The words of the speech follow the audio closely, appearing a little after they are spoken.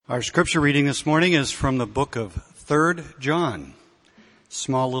Our scripture reading this morning is from the book of 3 John.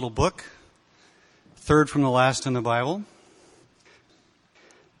 Small little book, third from the last in the Bible.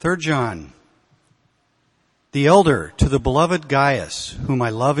 3 John. The elder to the beloved Gaius, whom I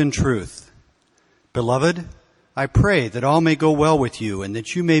love in truth. Beloved, I pray that all may go well with you and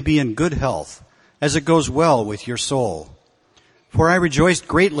that you may be in good health, as it goes well with your soul. For I rejoiced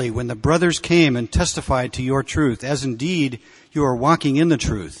greatly when the brothers came and testified to your truth, as indeed you are walking in the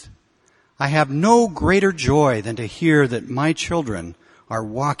truth. I have no greater joy than to hear that my children are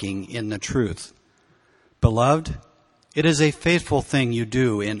walking in the truth. Beloved, it is a faithful thing you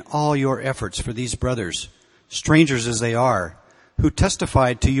do in all your efforts for these brothers, strangers as they are, who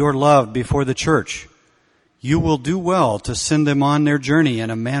testified to your love before the church. You will do well to send them on their journey in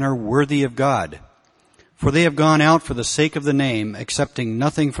a manner worthy of God. For they have gone out for the sake of the name, accepting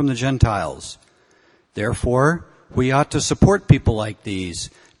nothing from the Gentiles. Therefore, we ought to support people like these,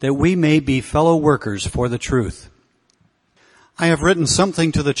 that we may be fellow workers for the truth. I have written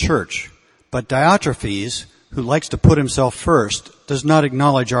something to the church, but Diotrephes, who likes to put himself first, does not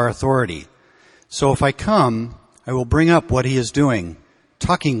acknowledge our authority. So if I come, I will bring up what he is doing,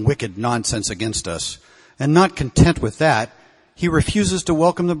 talking wicked nonsense against us. And not content with that, he refuses to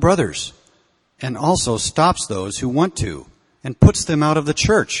welcome the brothers, and also stops those who want to, and puts them out of the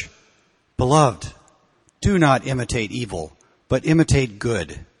church. Beloved, do not imitate evil, but imitate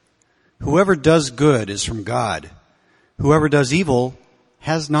good. Whoever does good is from God. Whoever does evil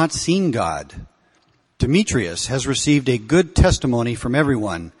has not seen God. Demetrius has received a good testimony from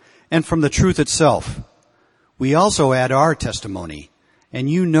everyone, and from the truth itself. We also add our testimony, and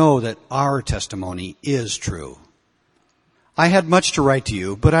you know that our testimony is true. I had much to write to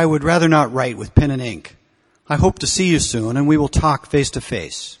you, but I would rather not write with pen and ink. I hope to see you soon, and we will talk face to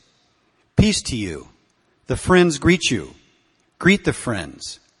face. Peace to you. The friends greet you. Greet the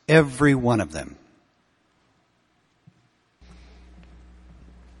friends, every one of them.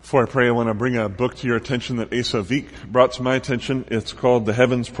 Before I pray, I want to bring a book to your attention that Asa Wieck brought to my attention. It's called The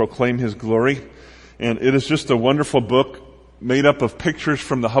Heavens Proclaim His Glory. And it is just a wonderful book made up of pictures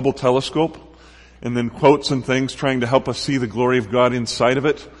from the Hubble telescope and then quotes and things trying to help us see the glory of God inside of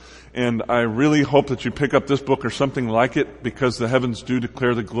it. And I really hope that you pick up this book or something like it, because the heavens do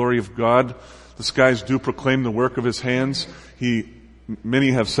declare the glory of God. The skies do proclaim the work of His hands. Many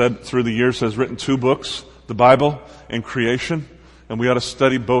have said through the years, has written 2 books, the Bible and creation, and we ought to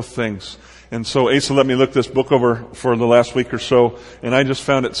study both things. And so Asa let me look this book over for the last week or so, and I just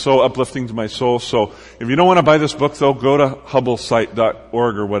found it so uplifting to my soul. So if you don't want to buy this book, though, go to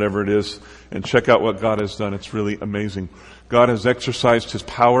hubblesite.org or whatever it is and check out what God has done. It's really amazing. God has exercised His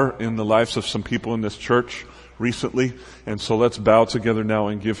power in the lives of some people in this church recently, and so let's bow together now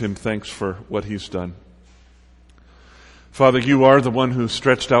and give Him thanks for what He's done. Father, you are the one who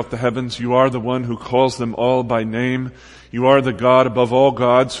stretched out the heavens. You are the one who calls them all by name. You are the God above all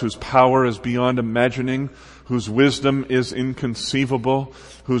gods, whose power is beyond imagining, whose wisdom is inconceivable,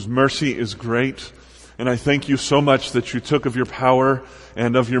 whose mercy is great. And I thank you so much that you took of your power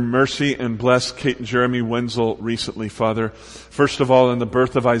and of your mercy and blessed Kate and Jeremy Wenzel recently, Father. First of all, in the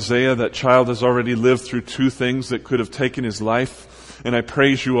birth of Isaiah, that child has already lived through 2 things that could have taken his life. And I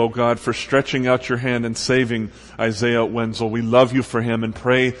praise you, O God, for stretching out your hand and saving Isaiah Wenzel. We love you for him and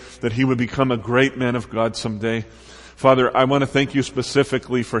pray that he would become a great man of God someday. Father, I want to thank you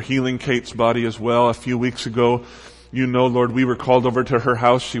specifically for healing Kate's body as well. A few weeks ago, you know, Lord, we were called over to her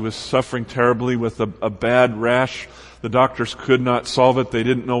house. She was suffering terribly with a bad rash. The doctors could not solve it. They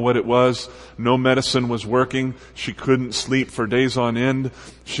didn't know what it was. No medicine was working. She couldn't sleep for days on end.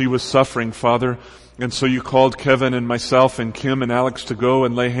 She was suffering, Father. And so you called Kevin and myself and Kim and Alex to go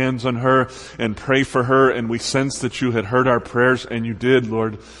and lay hands on her and pray for her. And we sensed that you had heard our prayers, and you did,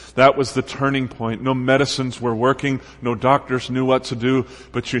 Lord. That was the turning point. No medicines were working. No doctors knew what to do.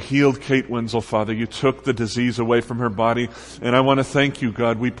 But you healed Kate Wenzel, Father. You took the disease away from her body. And I want to thank you,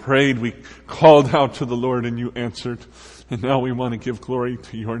 God. We prayed. We called out to the Lord, and you answered. And now we want to give glory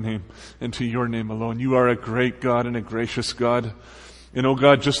to your name and to your name alone. You are a great God and a gracious God. And oh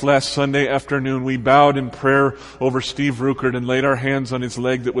God, just last Sunday afternoon, we bowed in prayer over Steve Ruckert and laid our hands on his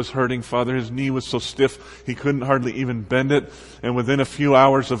leg that was hurting, Father. His knee was so stiff, he couldn't hardly even bend it. And within a few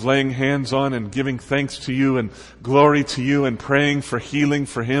hours of laying hands on and giving thanks to you and glory to you and praying for healing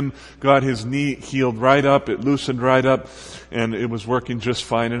for him, God, his knee healed right up, it loosened right up, and it was working just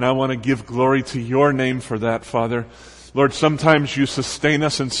fine. And I want to give glory to your name for that, Father. Lord, sometimes you sustain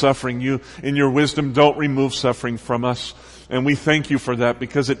us in suffering. You, in your wisdom, don't remove suffering from us. And we thank you for that,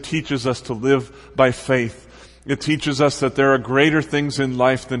 because it teaches us to live by faith. It teaches us that there are greater things in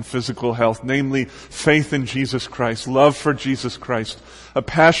life than physical health, namely faith in Jesus Christ, love for Jesus Christ, a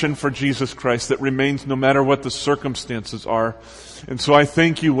passion for Jesus Christ that remains no matter what the circumstances are. And so I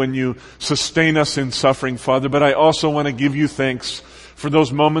thank you when you sustain us in suffering, Father, but I also want to give you thanks for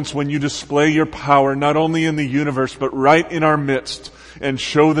those moments when you display your power, not only in the universe, but right in our midst, and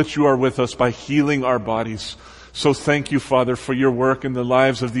show that you are with us by healing our bodies. So thank you, Father, for your work in the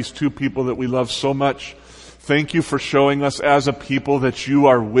lives of these two people that we love so much. Thank you for showing us as a people that you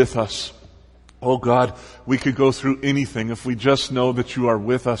are with us. Oh God, we could go through anything if we just know that you are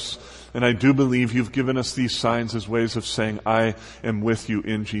with us. And I do believe you've given us these signs as ways of saying, I am with you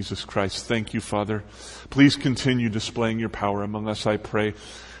in Jesus Christ. Thank you, Father. Please continue displaying your power among us, I pray,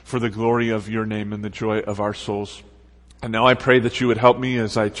 for the glory of your name and the joy of our souls. And now I pray that you would help me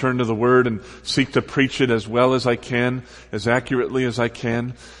as I turn to the Word and seek to preach it as well as I can, as accurately as I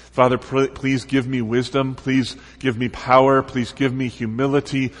can. Father, please give me wisdom. Please give me power. Please give me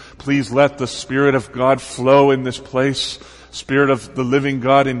humility. Please let the Spirit of God flow in this place. Spirit of the living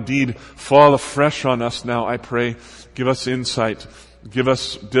God, indeed, fall afresh on us now, I pray. Give us insight. Give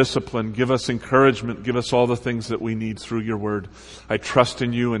us discipline. Give us encouragement. Give us all the things that we need through your word. I trust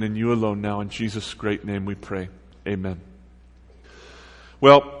in you and in you alone now. In Jesus' great name we pray. Amen.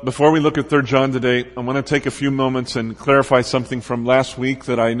 Well, before we look at 3 John today, I want to take a few moments and clarify something from last week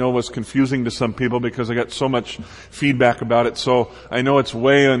that I know was confusing to some people because I got so much feedback about it. So I know it's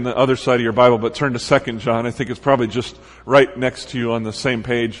way on the other side of your Bible, but turn to 2 John. I think it's probably just right next to you on the same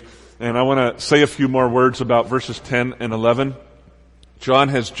page. And I want to say a few more words about verses 10 and 11. John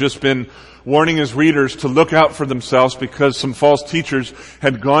has just been warning his readers to look out for themselves because some false teachers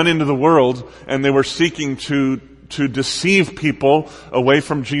had gone into the world and they were seeking to deceive people away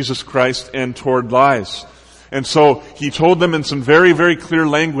from Jesus Christ and toward lies. And so he told them in some very, very clear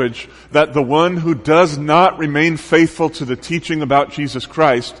language that the one who does not remain faithful to the teaching about Jesus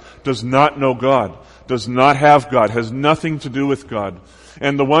Christ does not know God, does not have God, has nothing to do with God.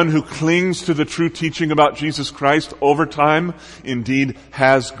 And the one who clings to the true teaching about Jesus Christ over time, indeed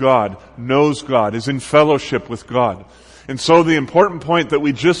has God, knows God, is in fellowship with God. And so the important point that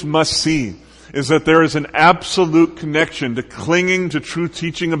we just must see is that there is an absolute connection to clinging to true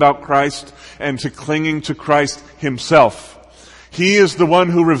teaching about Christ and to clinging to Christ himself. He is the one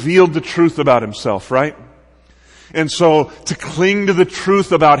who revealed the truth about himself, right? And so to cling to the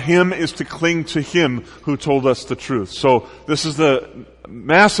truth about him is to cling to him who told us the truth. So this is the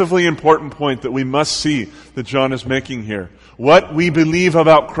massively important point that we must see that John is making here. What we believe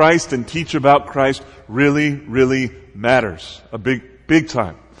about Christ and teach about Christ really, really matters. A big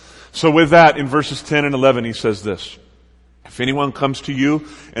time. So with that, in verses 10 and 11, he says this: If anyone comes to you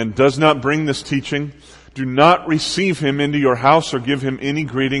and does not bring this teaching, do not receive him into your house or give him any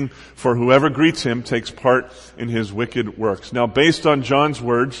greeting, for whoever greets him takes part in his wicked works. Now, based on John's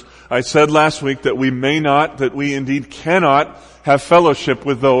words, I said last week that we indeed cannot have fellowship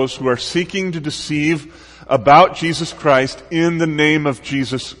with those who are seeking to deceive about Jesus Christ in the name of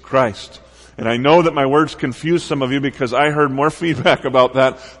Jesus Christ. And I know that my words confuse some of you because I heard more feedback about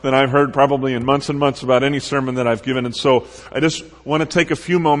that than I've heard probably in months and months about any sermon that I've given. And so I just want to take a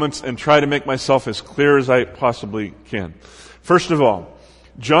few moments and try to make myself as clear as I possibly can. First of all,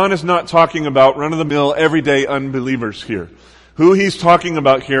 John is not talking about run-of-the-mill, everyday unbelievers here. Who he's talking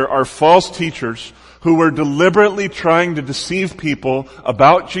about here are false teachers who were deliberately trying to deceive people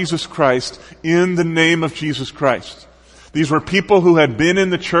about Jesus Christ in the name of Jesus Christ. These were people who had been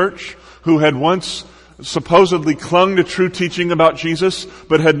in the church, who had once supposedly clung to true teaching about Jesus,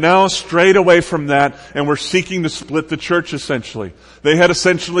 but had now strayed away from that and were seeking to split the church essentially. They had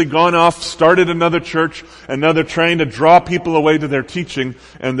essentially gone off, started another church, and now they're trying to draw people away to their teaching,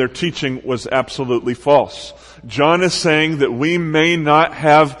 and their teaching was absolutely false. John is saying that we may not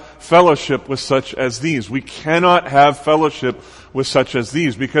have fellowship with such as these. We cannot have fellowship with such as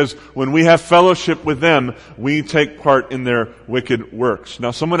these, because when we have fellowship with them, we take part in their wicked works.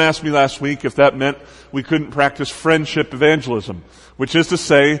 Now, someone asked me last week if that meant we couldn't practice friendship evangelism, which is to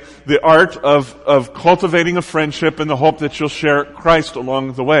say, the art of cultivating a friendship in the hope that you'll share Christ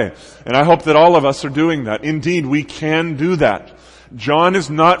along the way. And I hope that all of us are doing that. Indeed, we can do that. John is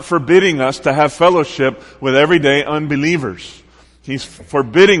not forbidding us to have fellowship with everyday unbelievers. He's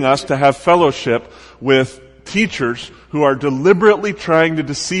forbidding us to have fellowship with teachers who are deliberately trying to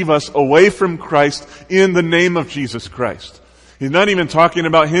deceive us away from Christ in the name of Jesus Christ. He's not even talking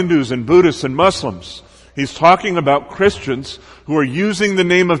about Hindus and Buddhists and Muslims. He's talking about Christians who are using the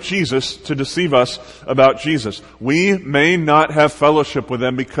name of Jesus to deceive us about Jesus. We may not have fellowship with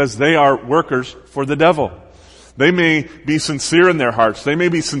them because they are workers for the devil. They may be sincere in their hearts. They may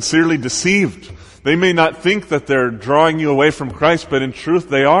be sincerely deceived. They may not think that they're drawing you away from Christ, but in truth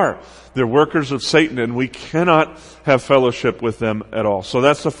they are. They're workers of Satan, and we cannot have fellowship with them at all. So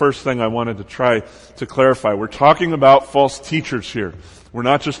that's the first thing I wanted to try to clarify. We're talking about false teachers here. We're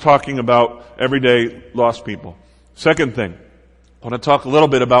not just talking about everyday lost people. Second thing, I want to talk a little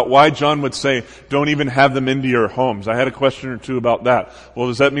bit about why John would say, don't even have them into your homes. I had a question or two about that. Well,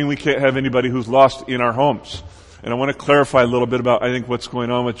 does that mean we can't have anybody who's lost in our homes? And I want to clarify a little bit about, I think, what's going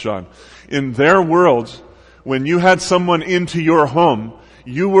on with John. In their world, when you had someone into your home,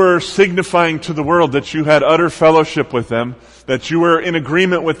 you were signifying to the world that you had utter fellowship with them, that you were in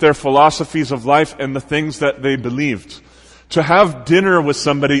agreement with their philosophies of life and the things that they believed. To have dinner with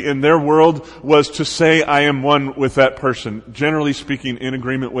somebody in their world was to say, I am one with that person. Generally speaking, in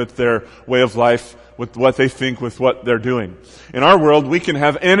agreement with their way of life, with what they think, with what they're doing. In our world, we can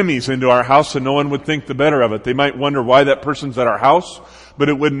have enemies into our house and no one would think the better of it. They might wonder why that person's at our house, but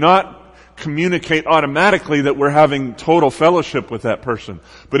it would not communicate automatically that we're having total fellowship with that person.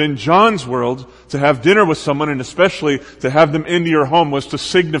 But in John's world, to have dinner with someone, and especially to have them into your home, was to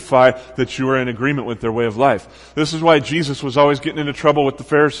signify that you were in agreement with their way of life. This is why Jesus was always getting into trouble with the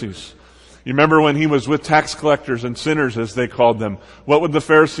Pharisees. You remember when he was with tax collectors and sinners, as they called them. What would the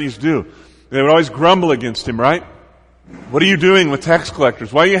Pharisees do? They would always grumble against him, right? What are you doing with tax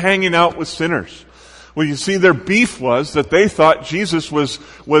collectors? Why are you hanging out with sinners? Well, you see, their beef was that they thought Jesus was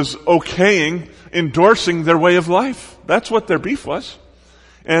okaying, endorsing their way of life. That's what their beef was.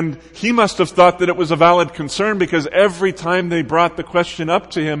 And he must have thought that it was a valid concern, because every time they brought the question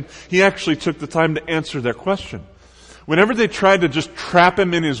up to him, he actually took the time to answer their question. Whenever they tried to just trap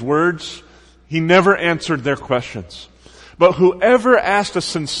him in his words, he never answered their questions. But whoever asked a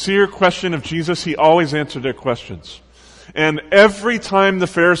sincere question of Jesus, he always answered their questions. And every time the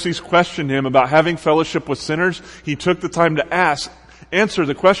Pharisees questioned him about having fellowship with sinners, he took the time to answer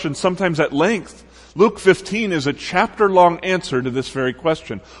the question, sometimes at length. Luke 15 is a chapter-long answer to this very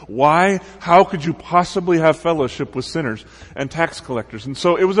question. Why? How could you possibly have fellowship with sinners and tax collectors? And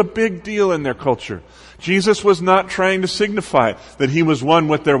so it was a big deal in their culture. Jesus was not trying to signify that he was one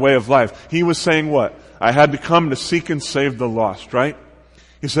with their way of life. He was saying what? I had to come to seek and save the lost, right?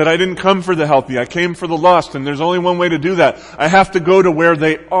 He said, I didn't come for the healthy. I came for the lost, and there's only one way to do that. I have to go to where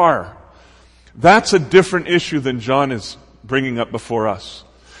they are. That's a different issue than John is bringing up before us.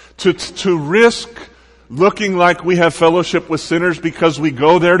 To risk looking like we have fellowship with sinners because we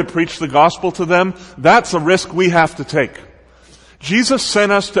go there to preach the gospel to them, that's a risk we have to take. Jesus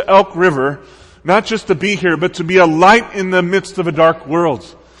sent us to Elk River, not just to be here, but to be a light in the midst of a dark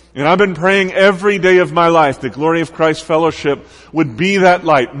world. And I've been praying every day of my life that Glory of Christ Fellowship would be that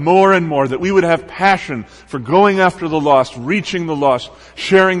light more and more, that we would have passion for going after the lost, reaching the lost,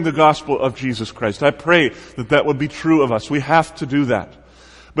 sharing the gospel of Jesus Christ. I pray that that would be true of us. We have to do that.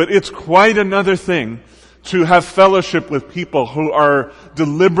 But it's quite another thing to have fellowship with people who are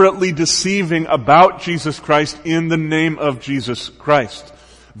deliberately deceiving about Jesus Christ in the name of Jesus Christ.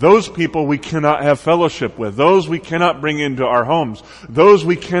 Those people we cannot have fellowship with. Those we cannot bring into our homes. Those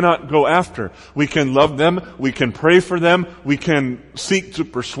we cannot go after. We can love them. We can pray for them. We can seek to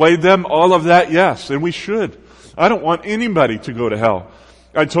persuade them. All of that, yes, and we should. I don't want anybody to go to hell.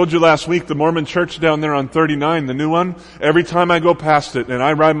 I told you last week, the Mormon church down there on 39, the new one, every time I go past it, and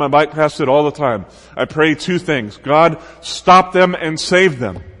I ride my bike past it all the time, I pray two things. God, stop them and save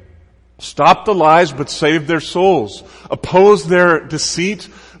them. Stop the lies, but save their souls. Oppose their deceit,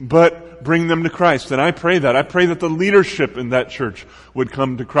 but bring them to Christ. And I pray that. I pray that the leadership in that church would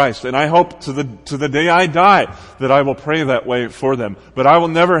come to Christ. And I hope to the day I die that I will pray that way for them. But I will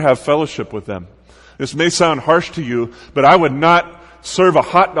never have fellowship with them. This may sound harsh to you, but I would not serve a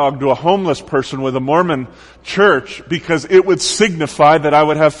hot dog to a homeless person with a Mormon church because it would signify that I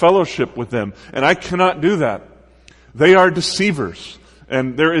would have fellowship with them. And I cannot do that. They are deceivers.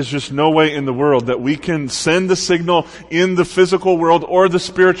 And there is just no way in the world that we can send the signal in the physical world or the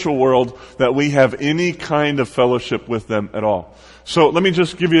spiritual world that we have any kind of fellowship with them at all. So let me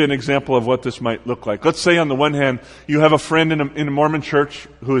just give you an example of what this might look like. Let's say on the one hand, you have a friend in a Mormon church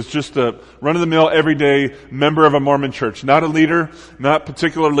who is just a run-of-the-mill, everyday member of a Mormon church. Not a leader, not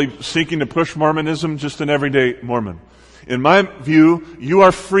particularly seeking to push Mormonism, just an everyday Mormon. In my view, you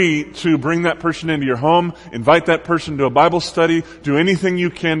are free to bring that person into your home, invite that person to a Bible study, do anything you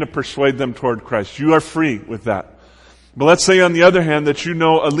can to persuade them toward Christ. You are free with that. But let's say on the other hand that you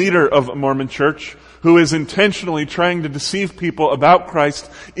know a leader of a Mormon church who is intentionally trying to deceive people about Christ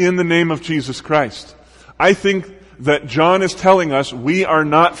in the name of Jesus Christ. I think that John is telling us we are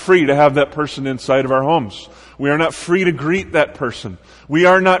not free to have that person inside of our homes. We are not free to greet that person. We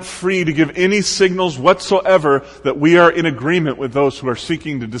are not free to give any signals whatsoever that we are in agreement with those who are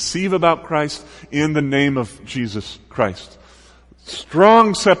seeking to deceive about Christ in the name of Jesus Christ.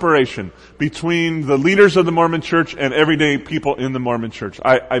 Strong separation between the leaders of the Mormon Church and everyday people in the Mormon Church,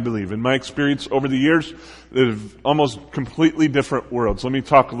 I believe. In my experience over the years, they're almost completely different worlds. Let me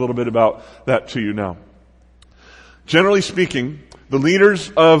talk a little bit about that to you now. Generally speaking, the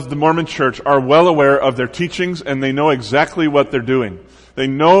leaders of the Mormon Church are well aware of their teachings and they know exactly what they're doing. They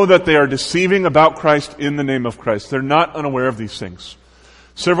know that they are deceiving about Christ in the name of Christ. They're not unaware of these things.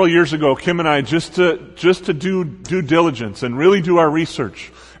 Several years ago, Kim and I, just to do due diligence and really do our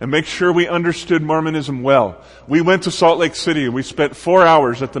research and make sure we understood Mormonism well, we went to Salt Lake City and we spent 4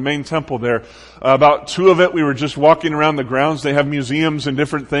 hours at the main temple there. About 2 of it, we were just walking around the grounds. They have museums and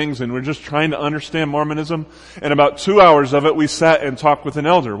different things, and we're just trying to understand Mormonism. And about 2 hours of it, we sat and talked with an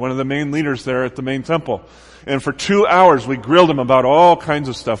elder, one of the main leaders there at the main temple. And for 2 hours, we grilled him about all kinds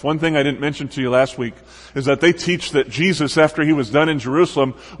of stuff. One thing I didn't mention to you last week is that they teach that Jesus, after he was done in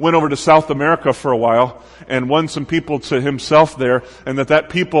Jerusalem, went over to South America for a while and won some people to himself there, and that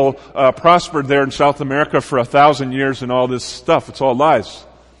people prospered there in South America for 1,000 years and all this stuff. It's all lies.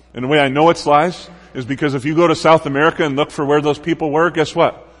 And the way I know it's lies is because if you go to South America and look for where those people were, guess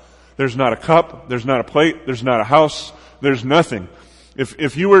what? There's not a cup, there's not a plate, there's not a house, there's nothing.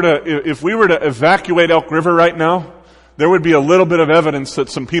 If we were to evacuate Elk River right now, there would be a little bit of evidence that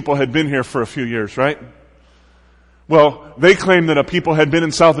some people had been here for a few years, right? Well, they claim that a people had been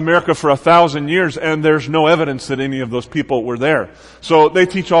in South America for 1,000 years, and there's no evidence that any of those people were there. So they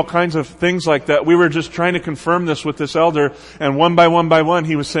teach all kinds of things like that. We were just trying to confirm this with this elder, and one by one,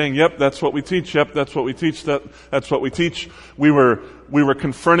 he was saying, yep, that's what we teach, yep, that's what we teach, that's what we teach. We were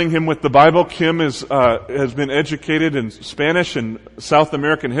confronting him with the Bible. Kim has been educated in Spanish and South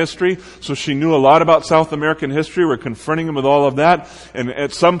American history, so she knew a lot about South American history. We're confronting him with all of that, and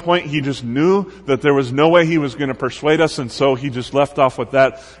at some point he just knew that there was no way he was going to persuade us, and so he just left off with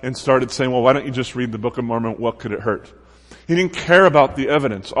that and started saying, well, why don't you just read the Book of Mormon? What could it hurt? He didn't care about the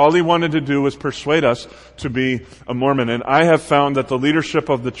evidence. All he wanted to do was persuade us to be a Mormon. And I have found that the leadership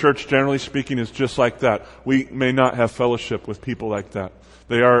of the church, generally speaking, is just like that. We may not have fellowship with people like that.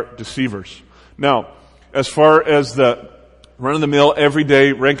 They are deceivers. Now, as far as the run-of-the-mill,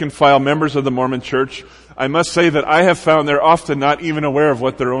 everyday, rank-and-file members of the Mormon church, I must say that I have found they're often not even aware of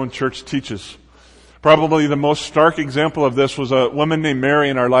what their own church teaches. Probably the most stark example of this was a woman named Mary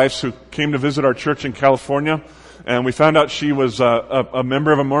in our lives who came to visit our church in California. And we found out she was a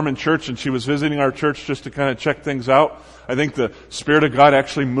member of a Mormon church, and she was visiting our church just to kind of check things out. I think the Spirit of God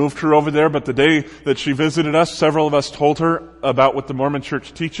actually moved her over there, but the day that she visited us, several of us told her about what the Mormon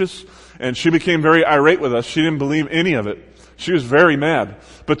church teaches, and she became very irate with us. She didn't believe any of it. She was very mad.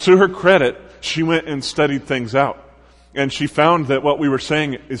 But to her credit, she went and studied things out. And she found that what we were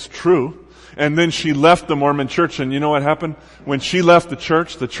saying is true. And then she left the Mormon church, and you know what happened? When she left the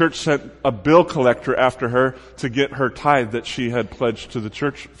church sent a bill collector after her to get her tithe that she had pledged to the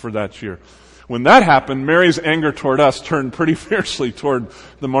church for that year. When that happened, Mary's anger toward us turned pretty fiercely toward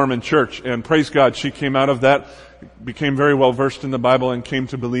the Mormon church, and praise God, she came out of that, became very well versed in the Bible, and came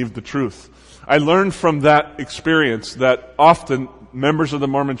to believe the truth. I learned from that experience that often members of the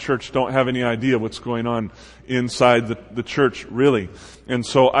Mormon church don't have any idea what's going on inside the church, really. And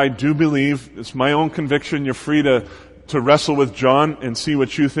so I do believe, it's my own conviction, you're free to wrestle with John and see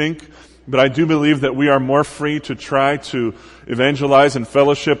what you think, but I do believe that we are more free to try to evangelize and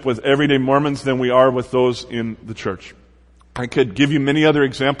fellowship with everyday Mormons than we are with those in the church. I could give you many other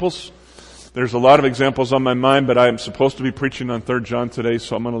examples. There's a lot of examples on my mind, but I am supposed to be preaching on 3 John today,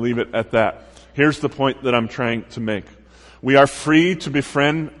 so I'm going to leave it at that. Here's the point that I'm trying to make. We are free to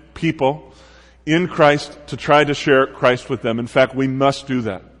befriend people in Christ to try to share Christ with them. In fact, we must do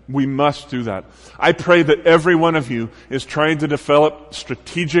that. We must do that. I pray that every one of you is trying to develop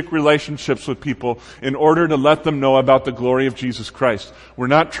strategic relationships with people in order to let them know about the glory of Jesus Christ. We're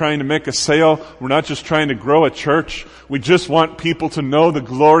not trying to make a sale. We're not just trying to grow a church. We just want people to know the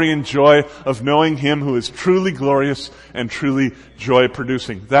glory and joy of knowing Him who is truly glorious and truly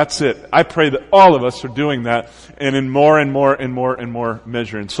joy-producing. That's it. I pray that all of us are doing that, and in more and more and more and more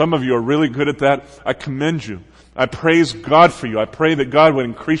measure. And some of you are really good at that. I commend you. I praise God for you. I pray that God would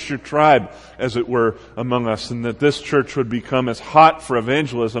increase your tribe, as it were, among us, and that this church would become as hot for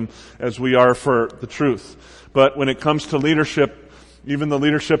evangelism as we are for the truth. But when it comes to leadership, even the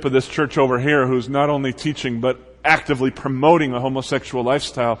leadership of this church over here, who's not only teaching, but actively promoting a homosexual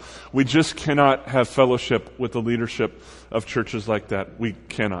lifestyle, we just cannot have fellowship with the leadership of churches like that. We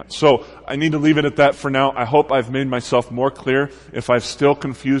cannot. So I need to leave it at that for now. I hope I've made myself more clear. If I've still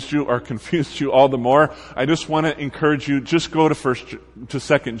confused you or confused you all the more, I just want to encourage you, just go to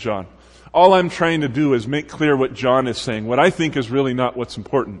 2 John. All I'm trying to do is make clear what John is saying. What I think is really not what's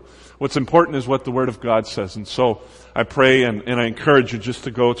important. What's important is what the Word of God says. And so I pray and I encourage you just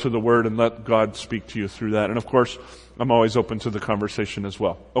to go to the Word and let God speak to you through that. And of course, I'm always open to the conversation as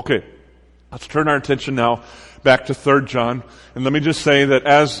well. Okay, let's turn our attention now back to 3 John. And let me just say that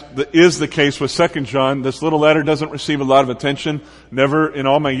as is the case with 2 John, this little letter doesn't receive a lot of attention. Never in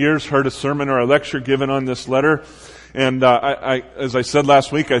all my years heard a sermon or a lecture given on this letter. And as I said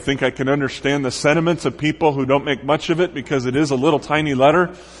last week, I think I can understand the sentiments of people who don't make much of it because it is a little tiny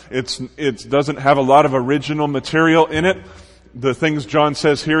letter. It doesn't have a lot of original material in it. The things John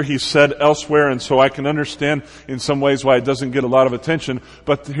says here, he said elsewhere, and so I can understand in some ways why it doesn't get a lot of attention.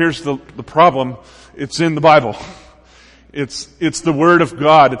 But here's the problem. It's in the Bible. It's the Word of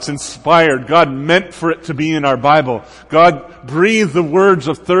God. It's inspired. God meant for it to be in our Bible. God breathed the words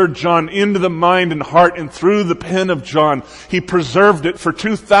of 3 John into the mind and heart and through the pen of John. He preserved it for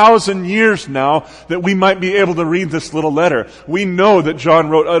 2,000 years now that we might be able to read this little letter. We know that John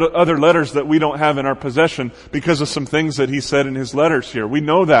wrote other letters that we don't have in our possession because of some things that he said in his letters here. We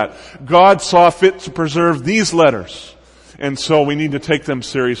know that. God saw fit to preserve these letters. And so we need to take them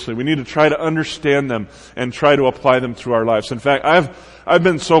seriously. We need to try to understand them and try to apply them to our lives. In fact, I've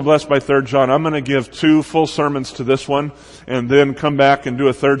been so blessed by 3 John. I'm going to give 2 full sermons to this one and then come back and do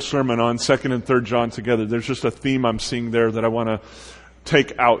a 3rd sermon on 2 and 3 John together. There's just a theme I'm seeing there that I want to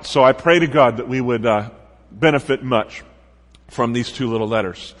take out. So I pray to God that we would benefit much from these 2 little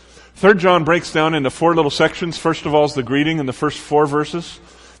letters. 3 John breaks down into 4 little sections. First of all is the greeting in the first 4 verses.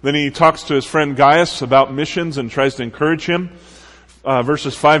 Then he talks to his friend Gaius about missions and tries to encourage him.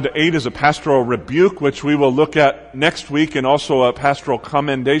 Verses 5 to 8 is a pastoral rebuke, which we will look at next week, and also a pastoral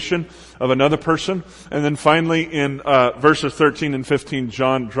commendation of another person. And then finally in verses 13 and 15,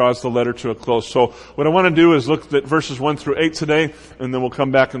 John draws the letter to a close. So what I want to do is look at verses 1 through 8 today, and then we'll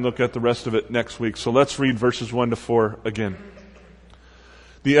come back and look at the rest of it next week. So let's read verses 1 to 4 again.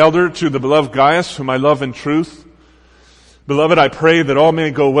 The elder to the beloved Gaius, whom I love in truth. Beloved, I pray that all may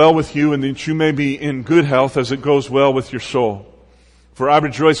go well with you and that you may be in good health as it goes well with your soul. For I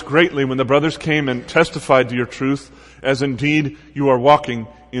rejoiced greatly when the brothers came and testified to your truth, as indeed you are walking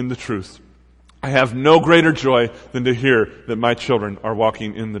in the truth. I have no greater joy than to hear that my children are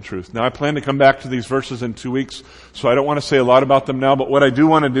walking in the truth. Now I plan to come back to these verses in 2 weeks, so I don't want to say a lot about them now, but what I do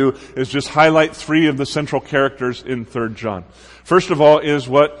want to do is just highlight 3 of the central characters in 3 John. First of all is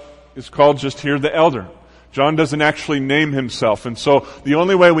what is called just here the elder. John doesn't actually name himself. And so the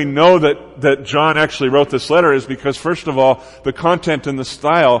only way we know that John actually wrote this letter is because, first of all, the content and the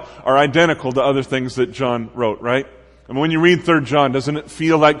style are identical to other things that John wrote, right? I mean, when you read 3 John, doesn't it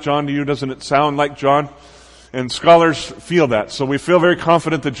feel like John to you? Doesn't it sound like John? And scholars feel that. So we feel very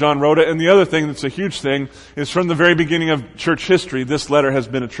confident that John wrote it. And the other thing that's a huge thing is from the very beginning of church history, this letter has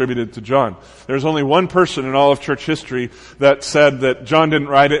been attributed to John. There's only one person in all of church history that said that John didn't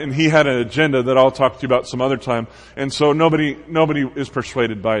write it, and he had an agenda that I'll talk to you about some other time. And so nobody is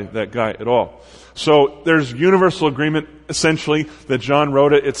persuaded by that guy at all. So there's universal agreement, essentially, that John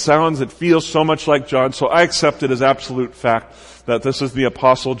wrote it. It feels so much like John, so I accept it as absolute fact that this is the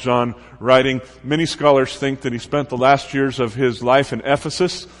Apostle John writing. Many scholars think that he spent the last years of his life in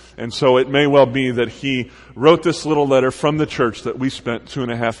Ephesus, and so it may well be that he wrote this little letter from the church that we spent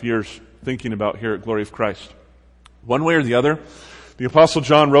 2.5 years thinking about here at Glory of Christ. One way or the other, the Apostle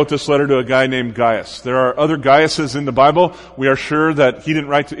John wrote this letter to a guy named Gaius. There are other Gaiuses in the Bible. We are sure that he didn't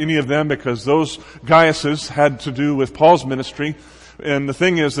write to any of them because those Gaiuses had to do with Paul's ministry. And the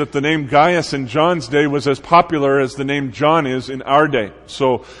thing is that the name Gaius in John's day was as popular as the name John is in our day.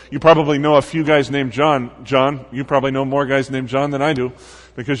 So you probably know a few guys named John. John, you probably know more guys named John than I do,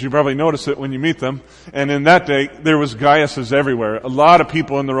 because you probably notice it when you meet them. And in that day, there was Gaiuses everywhere. A lot of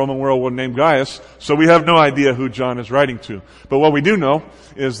people in the Roman world were named Gaius, so we have no idea who John is writing to. But what we do know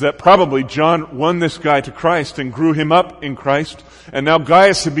is that probably John won this guy to Christ and grew him up in Christ. And now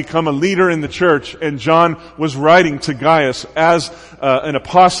Gaius had become a leader in the church, and John was writing to Gaius as an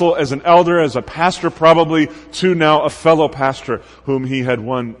apostle, as an elder, as a pastor probably, to now a fellow pastor whom he had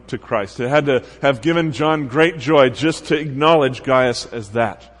won to Christ. It had to have given John great joy just to acknowledge Gaius as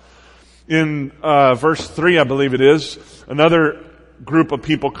that. In verse 3, I believe it is, another group of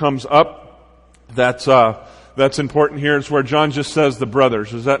people comes up that's important here. It's where John just says the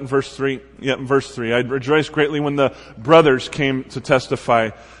brothers. Is that in verse 3? Yeah, in verse 3. I rejoiced greatly when the brothers came to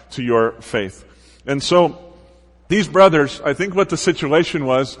testify to your faith. And so These brothers, I think what the situation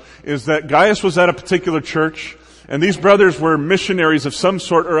was, is that Gaius was at a particular church, and these brothers were missionaries of some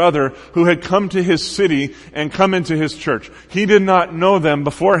sort or other who had come to his city and come into his church. He did not know them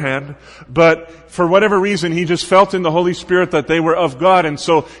beforehand, but for whatever reason, he just felt in the Holy Spirit that they were of God, and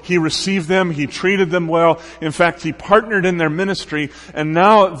so he received them, he treated them well. In fact, he partnered in their ministry, and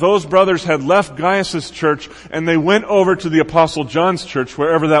now those brothers had left Gaius' church, and they went over to the Apostle John's church,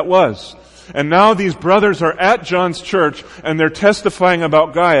 wherever that was. And now these brothers are at John's church, and they're testifying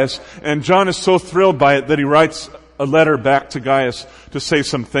about Gaius, and John is so thrilled by it that he writes a letter back to Gaius to say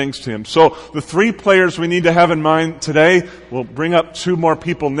some things to him. So the three players we need to have in mind today, we'll bring up two more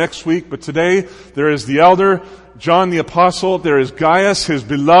people next week, but today there is the elder, John the Apostle, there is Gaius, his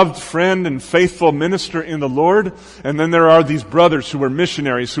beloved friend and faithful minister in the Lord, and then there are these brothers who were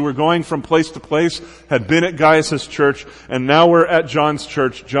missionaries, who were going from place to place, had been at Gaius' church, and now we're at John's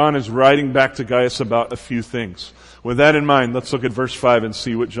church. John is writing back to Gaius about a few things. With that in mind, let's look at verse 5 and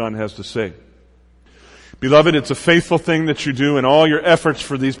see what John has to say. Beloved, it's a faithful thing that you do in all your efforts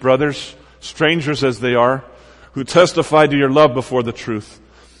for these brothers, strangers as they are, who testify to your love before the truth.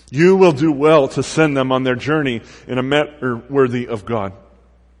 You will do well to send them on their journey in a manner worthy of God.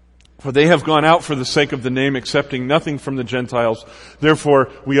 For they have gone out for the sake of the name, accepting nothing from the Gentiles.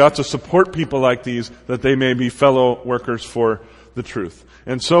 Therefore, we ought to support people like these, that they may be fellow workers for the truth.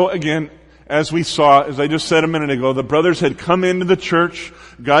 And so, again, as we saw, as I just said a minute ago, the brothers had come into the church.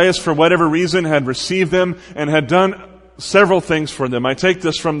 Gaius, for whatever reason, had received them and had done several things for them. I take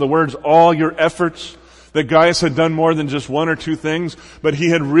this from the words, all your efforts. That Gaius had done more than just one or two things, but he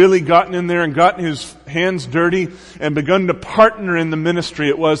had really gotten in there and gotten his hands dirty and begun to partner in the ministry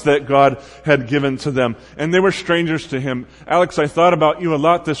it was that God had given to them. And they were strangers to him. Alex, I thought about you a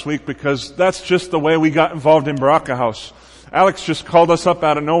lot this week because that's just the way we got involved in Baraka House. Alex just called us up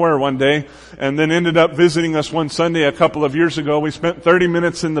out of nowhere one day and then ended up visiting us one Sunday a couple of years ago. We spent 30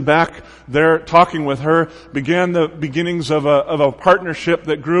 minutes in the back there talking with her, began the beginnings of a partnership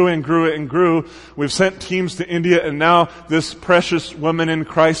that grew and grew and grew. We've sent teams to India, and now this precious woman in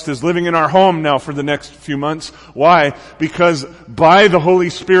Christ is living in our home now for the next few months. Why? Because by the Holy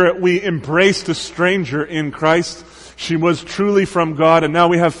Spirit we embraced a stranger in Christ. She was truly from God, and now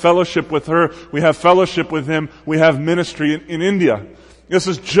we have fellowship with her. We have fellowship with him. We have ministry in India. This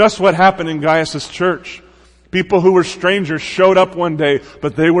is just what happened in Gaius' church. People who were strangers showed up one day,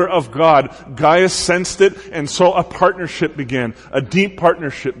 but they were of God. Gaius sensed it, and so a partnership began. A deep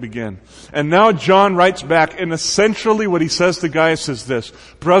partnership began. And now John writes back, and essentially what he says to Gaius is this: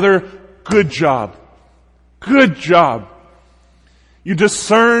 brother, good job. Good job. You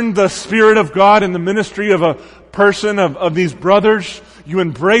discerned the Spirit of God in the ministry of a person, of these brothers. You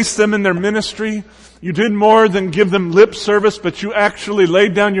embraced them in their ministry. You did more than give them lip service, but you actually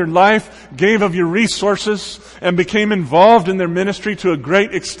laid down your life, gave of your resources, and became involved in their ministry to a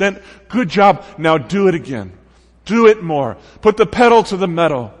great extent. Good job. Now do it again. Do it more. Put the pedal to the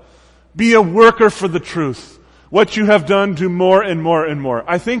metal. Be a worker for the truth. What you have done, do more and more and more.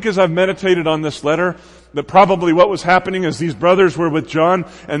 I think as I've meditated on this letter, that probably what was happening is these brothers were with John,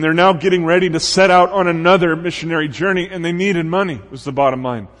 and they're now getting ready to set out on another missionary journey, and they needed money, was the bottom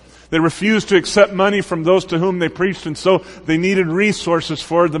line. They refused to accept money from those to whom they preached, and so they needed resources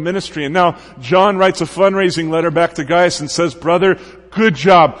for the ministry. And now John writes a fundraising letter back to Gaius and says, brother, good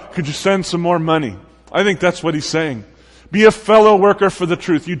job. Could you send some more money? I think that's what he's saying. Be a fellow worker for the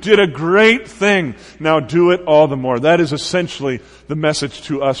truth. You did a great thing. Now do it all the more. That is essentially the message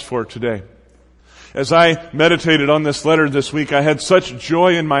to us for today. As I meditated on this letter this week, I had such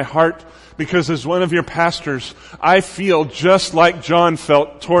joy in my heart because as one of your pastors, I feel just like John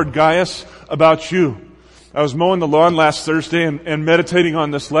felt toward Gaius about you. I was mowing the lawn last Thursday and meditating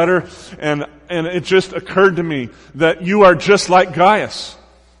on this letter, and it just occurred to me that you are just like Gaius.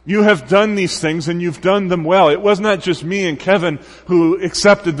 You have done these things and you've done them well. It was not just me and Kevin who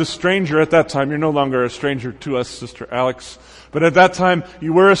accepted the stranger at that time. You're no longer a stranger to us, Sister Alex. But at that time,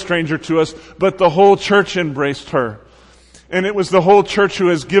 you were a stranger to us, but the whole church embraced her. And it was the whole church who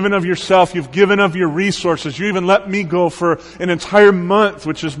has given of yourself. You've given of your resources. You even let me go for an entire month,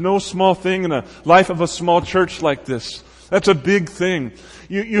 which is no small thing in a life of a small church like this. That's a big thing.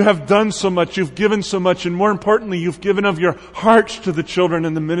 You have done so much. You've given so much. And more importantly, you've given of your hearts to the children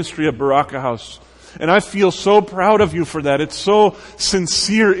in the ministry of Baraka House. And I feel so proud of you for that. It's so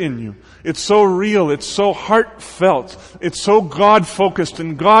sincere in you. It's so real. It's so heartfelt. It's so God-focused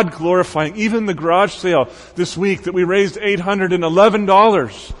and God-glorifying. Even the garage sale this week that we raised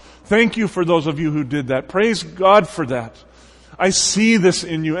 $811. Thank you for those of you who did that. Praise God for that. I see this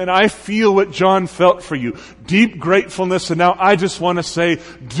in you, and I feel what John felt for you. Deep gratefulness, and now I just want to say,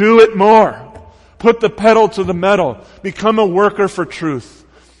 do it more. Put the pedal to the metal. Become a worker for truth.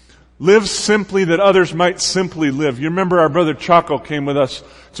 Live simply that others might simply live. You remember our brother Chaco came with us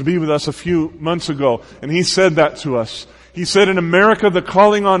to be with us a few months ago, and he said that to us. He said, in America, the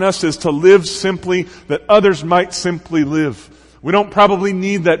calling on us is to live simply that others might simply live. We don't probably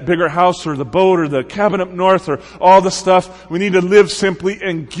need that bigger house or the boat or the cabin up north or all the stuff. We need to live simply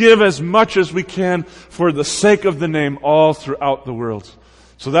and give as much as we can for the sake of the name all throughout the world.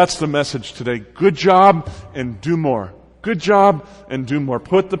 So that's the message today. Good job and do more. Good job and do more.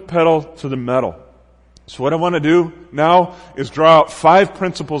 Put the pedal to the metal. So what I want to do now is draw out 5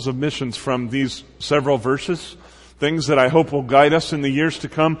 principles of missions from these several verses. Things that I hope will guide us in the years to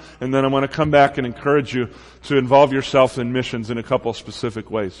come. And then I want to come back and encourage you to involve yourself in missions in a couple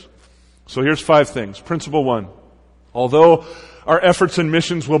specific ways. So here's 5 things. Principle 1. Although our efforts in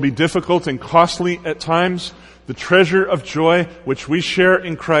missions will be difficult and costly at times, the treasure of joy which we share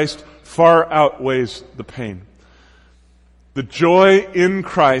in Christ far outweighs the pain. The joy in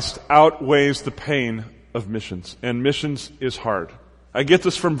Christ outweighs the pain of missions. And missions is hard. I get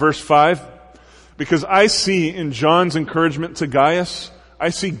this from verse 5 because I see in John's encouragement to Gaius, I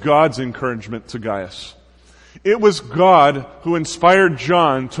see God's encouragement to Gaius. It was God who inspired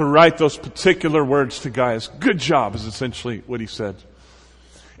John to write those particular words to Gaius. Good job is essentially what he said.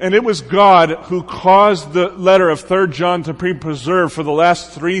 And it was God who caused the letter of 3 John to be preserved for the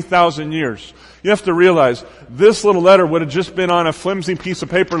last 3,000 years. You have to realize, this little letter would have just been on a flimsy piece of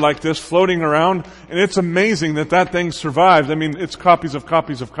paper like this floating around, and it's amazing that that thing survived. I mean, it's copies, of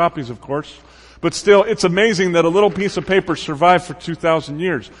course. But still, it's amazing that a little piece of paper survived for 2,000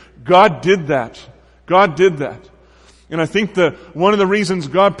 years. God did that. God did that. And I think one of the reasons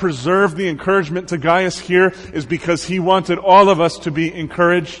God preserved the encouragement to Gaius here is because He wanted all of us to be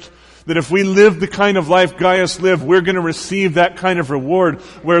encouraged. That if we live the kind of life Gaius lived, we're going to receive that kind of reward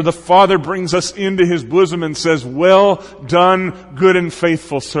where the Father brings us into His bosom and says, well done, good and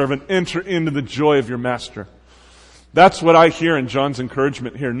faithful servant. Enter into the joy of your master. That's what I hear in John's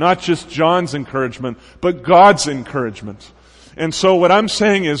encouragement here. Not just John's encouragement, but God's encouragement. And so what I'm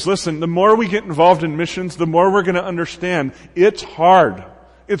saying is, listen, the more we get involved in missions, the more we're going to understand it's hard.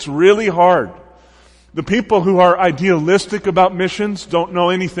 It's really hard. The people who are idealistic about missions don't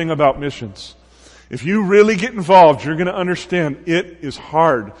know anything about missions. If you really get involved, you're going to understand it is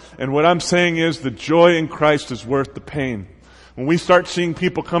hard. And what I'm saying is the joy in Christ is worth the pain. When we start seeing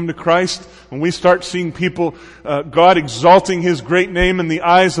people come to Christ, when we start seeing people, God exalting His great name in the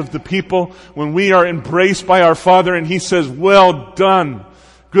eyes of the people, when we are embraced by our Father and He says, well done,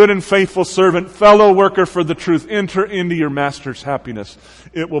 good and faithful servant, fellow worker for the truth, enter into your master's happiness.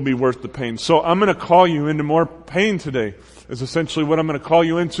 It will be worth the pain. So I'm going to call you into more pain today, is essentially what I'm going to call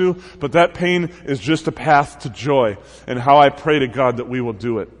you into. But that pain is just a path to joy, and how I pray to God that we will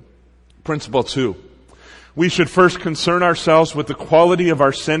do it. Principle 2. We should first concern ourselves with the quality of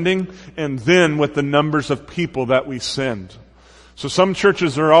our sending and then with the numbers of people that we send. So some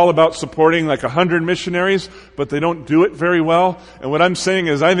churches are all about supporting like 100 missionaries, but they don't do it very well. And what I'm saying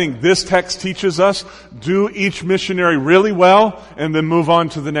is I think this text teaches us, do each missionary really well and then move on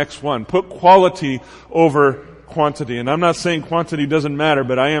to the next one. Put quality over quantity. And I'm not saying quantity doesn't matter,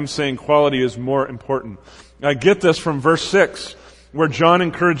 but I am saying quality is more important. I get this from verse 6. Where John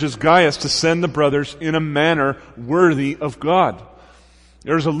encourages Gaius to send the brothers in a manner worthy of God.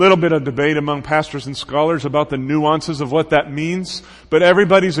 There's a little bit of debate among pastors and scholars about the nuances of what that means, but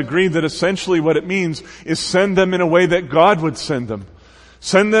everybody's agreed that essentially what it means is send them in a way that God would send them.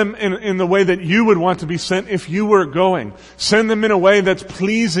 Send them in the way that you would want to be sent if you were going. Send them in a way that's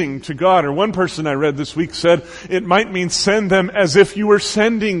pleasing to God. Or one person I read this week said it might mean send them as if you were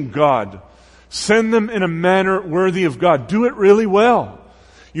sending God. Send them in a manner worthy of God. Do it really well.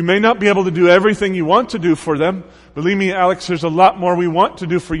 You may not be able to do everything you want to do for them. Believe me, Alex, there's a lot more we want to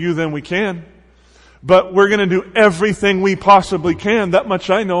do for you than we can. But we're going to do everything we possibly can. That much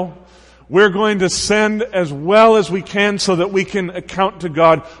I know. We're going to send as well as we can so that we can account to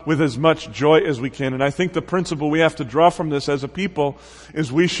God with as much joy as we can. And I think the principle we have to draw from this as a people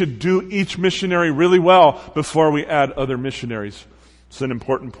is we should do each missionary really well before we add other missionaries. It's an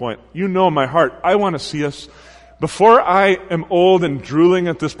important point. You know my heart. I want to see us, before I am old and drooling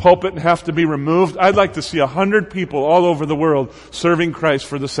at this pulpit and have to be removed, I'd like to see 100 people all over the world serving Christ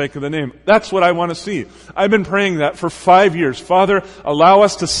for the sake of the name. That's what I want to see. I've been praying that for 5 years. Father, allow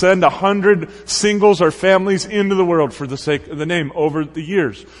us to send 100 singles or families into the world for the sake of the name over the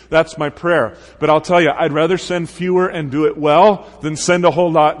years. That's my prayer. But I'll tell you, I'd rather send fewer and do it well than send a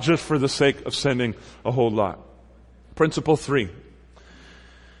whole lot just for the sake of sending a whole lot. Principle 3.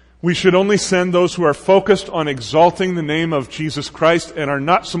 We should only send those who are focused on exalting the name of Jesus Christ and are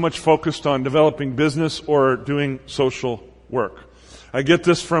not so much focused on developing business or doing social work. I get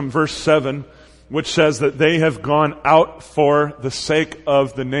this from verse 7, which says that they have gone out for the sake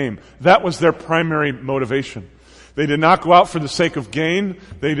of the name. That was their primary motivation. They did not go out for the sake of gain.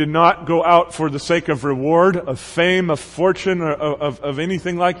 They did not go out for the sake of reward, of fame, of fortune, or of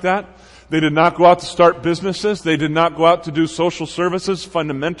anything like that. They did not go out to start businesses. They did not go out to do social services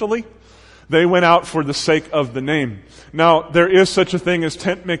fundamentally. They went out for the sake of the name. Now, there is such a thing as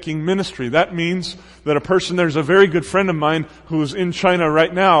tent-making ministry. That means that there's a very good friend of mine who's in China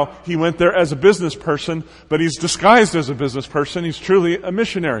right now. He went there as a business person, but he's disguised as a business person. He's truly a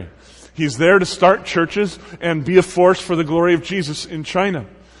missionary. He's there to start churches and be a force for the glory of Jesus in China.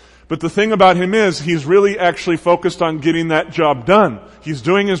 But the thing about him is, he's really actually focused on getting that job done. He's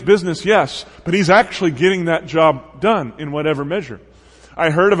doing his business, yes, but he's actually getting that job done in whatever measure.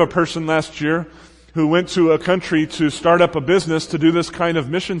 I heard of a person last year who went to a country to start up a business to do this kind of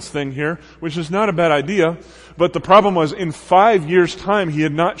missions thing here, which is not a bad idea. But the problem was, in 5 years' time, he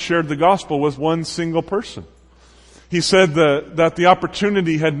had not shared the gospel with one single person. He said that the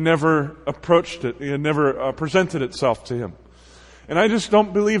opportunity had never approached it. It had never presented itself to him. And I just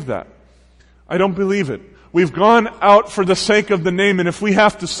don't believe that. I don't believe it. We've gone out for the sake of the name, and if we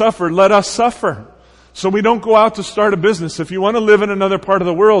have to suffer, let us suffer. So we don't go out to start a business. If you want to live in another part of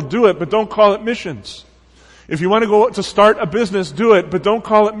the world, do it, but don't call it missions. If you want to go out to start a business, do it, but don't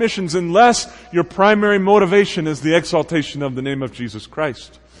call it missions unless your primary motivation is the exaltation of the name of Jesus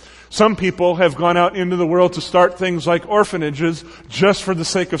Christ. Some people have gone out into the world to start things like orphanages just for the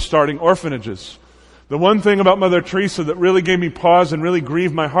sake of starting orphanages. The one thing about Mother Teresa that really gave me pause and really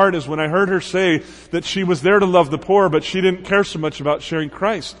grieved my heart is when I heard her say that she was there to love the poor, but she didn't care so much about sharing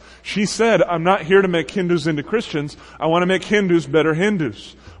Christ. She said, I'm not here to make Hindus into Christians. I want to make Hindus better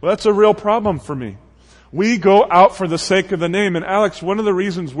Hindus. Well, that's a real problem for me. We go out for the sake of the name. And Alex, one of the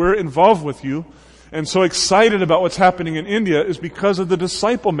reasons we're involved with you and so excited about what's happening in India is because of the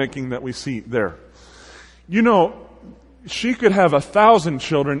disciple making that we see there. You know, she could have 1,000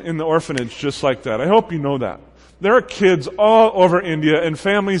 children in the orphanage just like that. I hope you know that. There are kids all over India and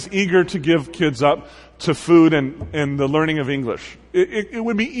families eager to give kids up to food and the learning of English. It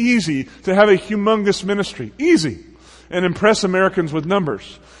would be easy to have a humongous ministry. Easy. And impress Americans with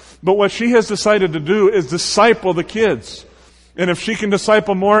numbers. But what she has decided to do is disciple the kids. And if she can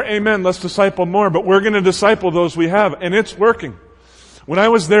disciple more, amen, let's disciple more. But we're going to disciple those we have. And it's working. When I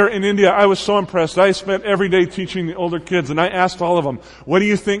was there in India, I was so impressed. I spent every day teaching the older kids, and I asked all of them, what do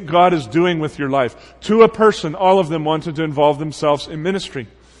you think God is doing with your life? To a person, all of them wanted to involve themselves in ministry.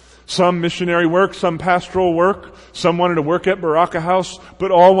 Some missionary work, some pastoral work, some wanted to work at Baraka House, but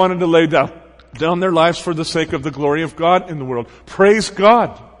all wanted to lay down their lives for the sake of the glory of God in the world. Praise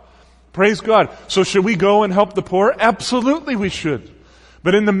God. Praise God. So should we go and help the poor? Absolutely we should.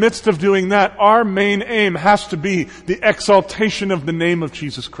 But in the midst of doing that, our main aim has to be the exaltation of the name of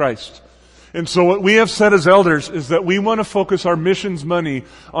Jesus Christ. And so what we have said as elders is that we want to focus our missions money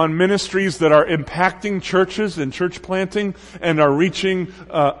on ministries that are impacting churches and church planting and are reaching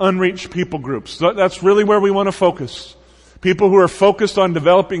unreached people groups. So that's really where we want to focus. People who are focused on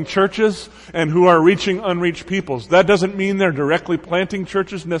developing churches and who are reaching unreached peoples. That doesn't mean they're directly planting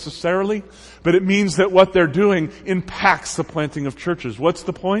churches necessarily, but it means that what they're doing impacts the planting of churches. What's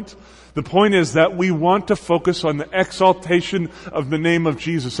the point? The point is that we want to focus on the exaltation of the name of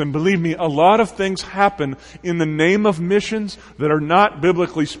Jesus. And believe me, a lot of things happen in the name of missions that are not,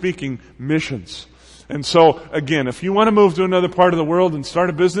 biblically speaking, missions. And so, again, if you want to move to another part of the world and start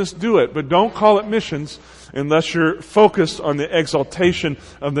a business, do it. But don't call it missions unless you're focused on the exaltation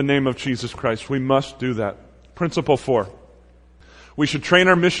of the name of Jesus Christ. We must do that. Principle 4. We should train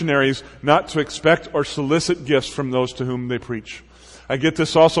our missionaries not to expect or solicit gifts from those to whom they preach. I get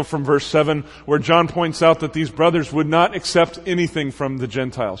this also from verse 7, where John points out that these brothers would not accept anything from the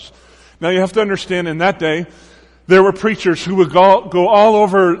Gentiles. Now you have to understand, in that day, there were preachers who would go all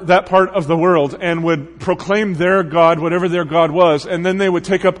over that part of the world and would proclaim their God, whatever their God was, and then they would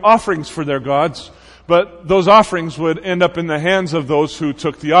take up offerings for their gods, but those offerings would end up in the hands of those who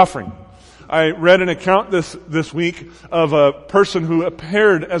took the offering. I read an account this week of a person who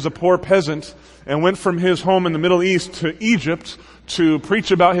appeared as a poor peasant and went from his home in the Middle East to Egypt to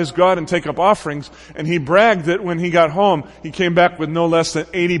preach about his God and take up offerings, and he bragged that when he got home, he came back with no less than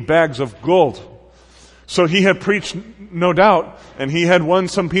 80 bags of gold. So he had preached, no doubt, and he had won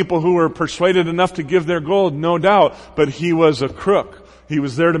some people who were persuaded enough to give their gold, no doubt, but he was a crook. He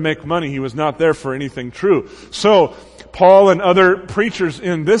was there to make money. He was not there for anything true. So Paul and other preachers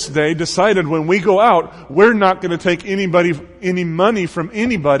in this day decided when we go out, we're not going to take any money from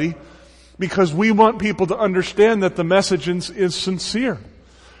anybody because we want people to understand that the message is sincere.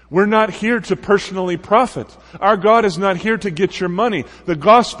 We're not here to personally profit. Our God is not here to get your money. The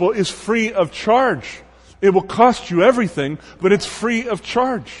gospel is free of charge. It will cost you everything, but it's free of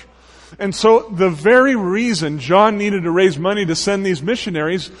charge. And so the very reason John needed to raise money to send these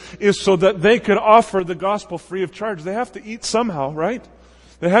missionaries is so that they could offer the gospel free of charge. They have to eat somehow, right?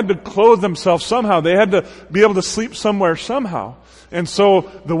 They had to clothe themselves somehow. They had to be able to sleep somewhere somehow. And so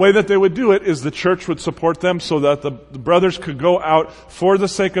the way that they would do it is the church would support them so that the brothers could go out for the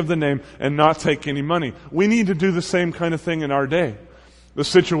sake of the name and not take any money. We need to do the same kind of thing in our day. The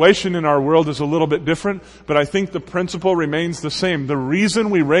situation in our world is a little bit different, but I think the principle remains the same. The reason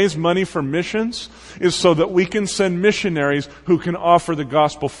we raise money for missions is so that we can send missionaries who can offer the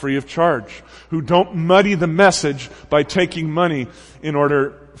gospel free of charge, who don't muddy the message by taking money in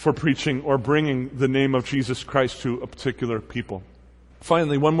order for preaching or bringing the name of Jesus Christ to a particular people.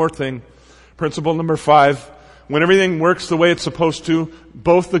 Finally, one more thing. Principle number 5. When everything works the way it's supposed to,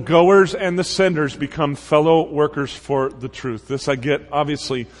 both the goers and the senders become fellow workers for the truth. This I get,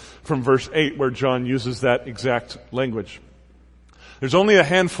 obviously, from verse 8, where John uses that exact language. There's only a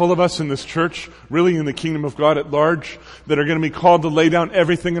handful of us in this church, really in the kingdom of God at large, that are going to be called to lay down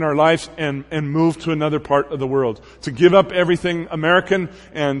everything in our lives and move to another part of the world. To give up everything American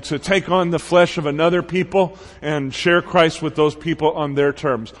and to take on the flesh of another people and share Christ with those people on their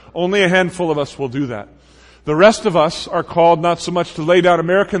terms. Only a handful of us will do that. The rest of us are called not so much to lay down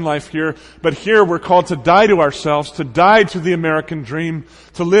American life here, but here we're called to die to ourselves, to die to the American dream,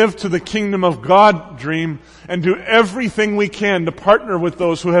 to live to the kingdom of God dream, and do everything we can to partner with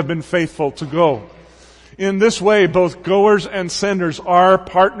those who have been faithful to go. In this way, both goers and senders are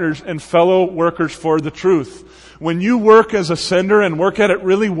partners and fellow workers for the truth. When you work as a sender and work at it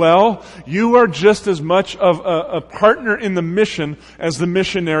really well, you are just as much of a partner in the mission as the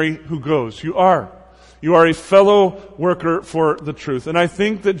missionary who goes. You are. You are a fellow worker for the truth. And I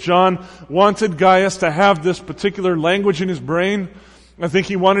think that John wanted Gaius to have this particular language in his brain. I think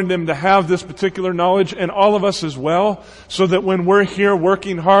he wanted him to have this particular knowledge, and all of us as well, so that when we're here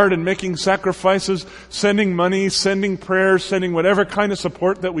working hard and making sacrifices, sending money, sending prayers, sending whatever kind of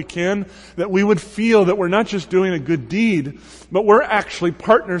support that we can, that we would feel that we're not just doing a good deed, but we're actually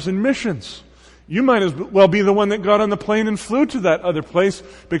partners in missions. You might as well be the one that got on the plane and flew to that other place,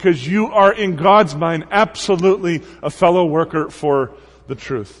 because you are, in God's mind, absolutely a fellow worker for the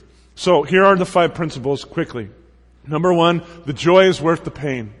truth. So here are the 5 principles quickly. Number 1, the joy is worth the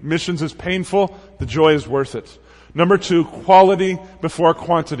pain. Missions is painful, the joy is worth it. Number 2, quality before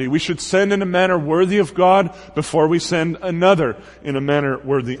quantity. We should send in a manner worthy of God before we send another in a manner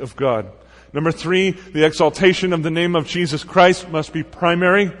worthy of God. Number 3, the exaltation of the name of Jesus Christ must be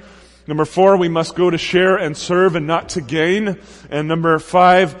primary. Number 4, we must go to share and serve and not to gain. And number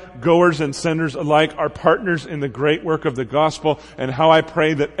 5, goers and senders alike are partners in the great work of the gospel, and how I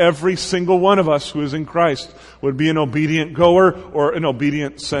pray that every single one of us who is in Christ would be an obedient goer or an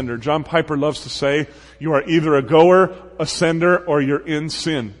obedient sender. John Piper loves to say, you are either a goer, a sender, or you're in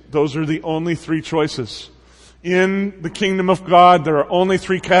sin. Those are the only 3 choices. In the kingdom of God, there are only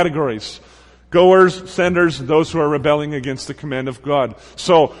 3 categories. Goers, senders, those who are rebelling against the command of God.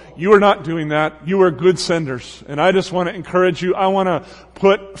 So, you are not doing that. You are good senders. And I just want to encourage you. I want to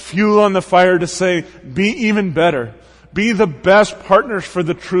put fuel on the fire to say, be even better. Be the best partners for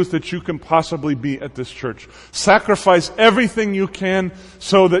the truth that you can possibly be at this church. Sacrifice everything you can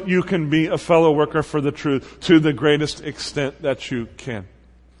so that you can be a fellow worker for the truth to the greatest extent that you can.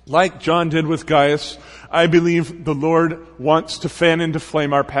 Like John did with Gaius, I believe the Lord wants to fan into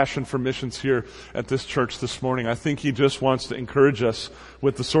flame our passion for missions here at this church this morning. I think He just wants to encourage us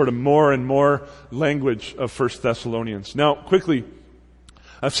with the sort of more and more language of 1 Thessalonians. Now, quickly,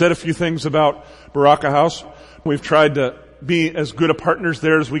 I've said a few things about Baraka House. We've tried to be as good a partners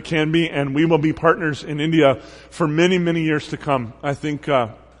there as we can be, and we will be partners in India for many, many years to come. I think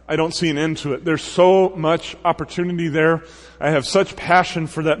I don't see an end to it. There's so much opportunity there. I have such passion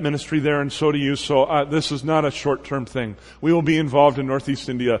for that ministry there, and so do you. So this is not a short-term thing. We will be involved in Northeast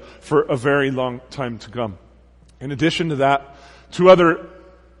India for a very long time to come. In addition to that, 2 other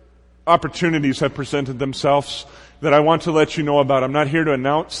opportunities have presented themselves that I want to let you know about. I'm not here to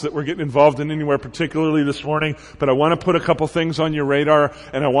announce that we're getting involved in anywhere particularly this morning, but I want to put a couple things on your radar,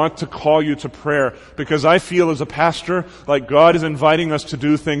 and I want to call you to prayer, because I feel as a pastor like God is inviting us to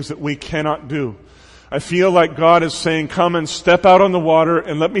do things that we cannot do. I feel like God is saying, come and step out on the water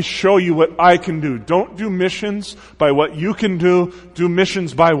and let me show you what I can do. Don't do missions by what you can do. Do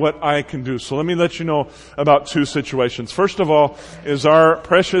missions by what I can do. So let me let you know about two situations. First of all is our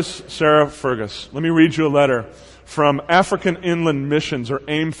precious Sarah Fergus. Let me read you a letter from African Inland Missions, or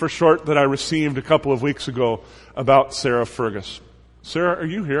AIM for short, that I received a couple of weeks ago about Sarah Fergus. Sarah, are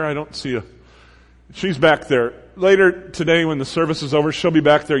you here? I don't see you. She's back there. Later today when the service is over, she'll be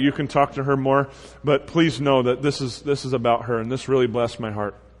back there. You can talk to her more. But please know that this is about her, and this really blessed my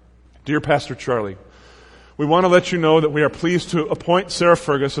heart. Dear Pastor Charlie, we want to let you know that we are pleased to appoint Sarah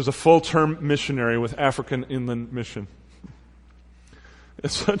Fergus as a full-term missionary with African Inland Mission.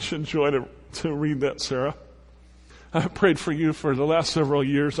 It's such a joy to read that, Sarah. I've prayed for you for the last several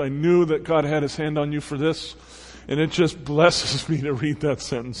years. I knew that God had His hand on you for this, and it just blesses me to read that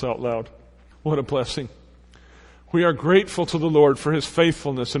sentence out loud. What a blessing. We are grateful to the Lord for His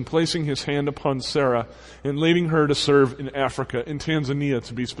faithfulness in placing His hand upon Sarah and leading her to serve in Africa, in Tanzania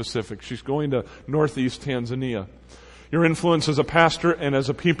to be specific. She's going to northeast Tanzania. Your influence as a pastor and as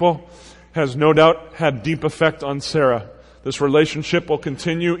a people has no doubt had deep effect on Sarah. This relationship will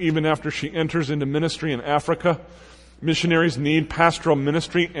continue even after she enters into ministry in Africa. Missionaries need pastoral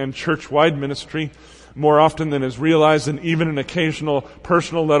ministry and church-wide ministry more often than is realized, and even an occasional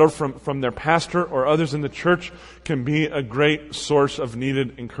personal letter from their pastor or others in the church can be a great source of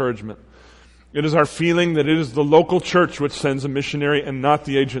needed encouragement. It is our feeling that it is the local church which sends a missionary and not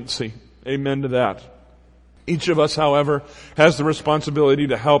the agency. Amen to that. Each of us, however, has the responsibility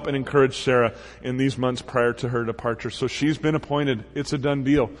to help and encourage Sarah in these months prior to her departure. So she's been appointed. It's a done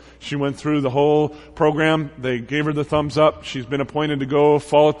deal. She went through the whole program. They gave her the thumbs up. She's been appointed to go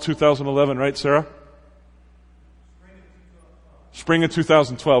fall of 2011, right, Sarah? Spring of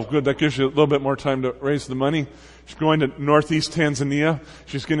 2012. Good. That gives you a little bit more time to raise the money. She's going to northeast Tanzania.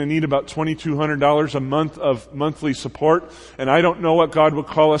 She's going to need about $2,200 a month of monthly support. And I don't know what God would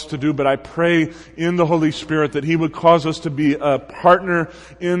call us to do, but I pray in the Holy Spirit that He would cause us to be a partner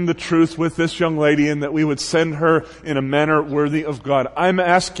in the truth with this young lady, and that we would send her in a manner worthy of God. I'm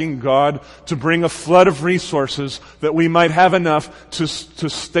asking God to bring a flood of resources that we might have enough to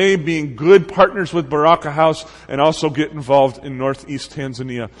stay being good partners with Baraka House and also get involved in northeast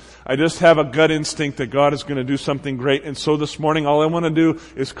Tanzania. I just have a gut instinct that God is going to do something great. And so this morning, all I want to do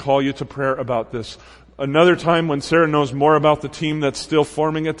is call you to prayer about this. Another time when Sarah knows more about the team that's still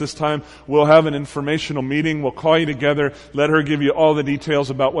forming at this time, we'll have an informational meeting. We'll call you together, let her give you all the details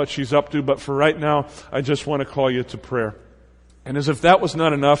about what she's up to. But for right now, I just want to call you to prayer. And as if that was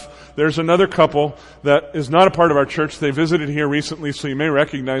not enough, there's another couple that is not a part of our church. They visited here recently, so you may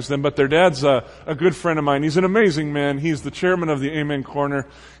recognize them. But their dad's a good friend of mine. He's an amazing man. He's the chairman of the Amen Corner.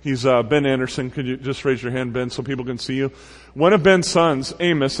 He's Ben Anderson. Could you just raise your hand, Ben, so people can see you? One of Ben's sons,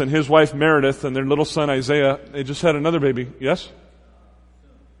 Amos, and his wife Meredith, and their little son Isaiah, they just had another baby. Yes?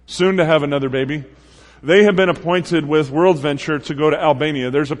 Soon to have another baby. They have been appointed with World Venture to go to Albania.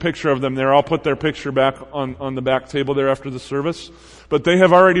 There's a picture of them there. I'll put their picture back on the back table there after the service. But they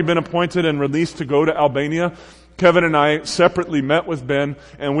have already been appointed and released to go to Albania. Kevin and I separately met with Ben,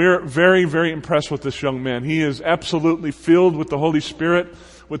 and we're very, very impressed with this young man. He is absolutely filled with the Holy Spirit,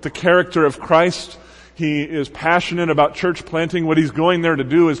 with the character of Christ. He is passionate about church planting. What he's going there to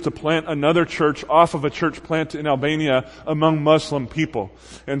do is to plant another church off of a church plant in Albania among Muslim people.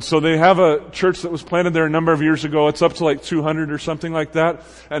 And so they have a church that was planted there a number of years ago. It's up to like 200 or something like that.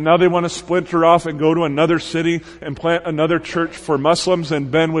 And now they want to splinter off and go to another city and plant another church for Muslims,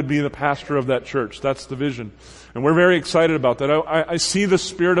 and Ben would be the pastor of that church. That's the vision. And we're very excited about that. I see the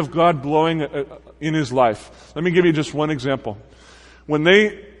Spirit of God blowing in his life. Let me give you just one example. When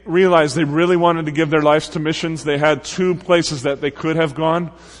they realized they really wanted to give their lives to missions, they had two places that they could have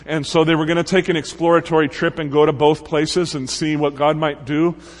gone. And so they were going to take an exploratory trip and go to both places and see what God might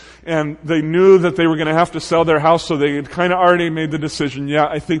do. And they knew that they were going to have to sell their house, so they had kind of already made the decision, yeah,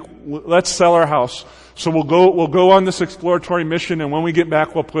 I think let's sell our house. So we'll go on this exploratory mission, and when we get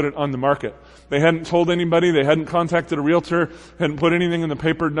back, we'll put it on the market. They hadn't told anybody, they hadn't contacted a realtor, hadn't put anything in the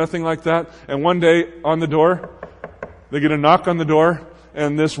paper, nothing like that. And one day, on the door, they get a knock on the door,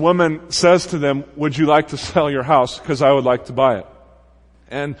 and this woman says to them, would you like to sell your house? Because I would like to buy it.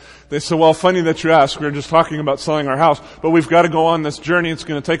 And they said, well, funny that you ask. We were just talking about selling our house, but we've got to go on this journey. It's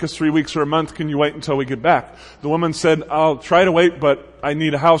going to take us 3 weeks or a month. Can you wait until we get back? The woman said, I'll try to wait, but I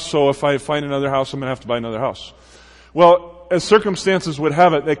need a house, so if I find another house, I'm going to have to buy another house. Well, as circumstances would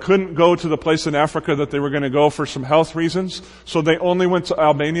have it, they couldn't go to the place in Africa that they were going to go for some health reasons. So they only went to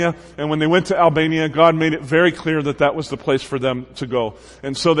Albania. And when they went to Albania, God made it very clear that that was the place for them to go.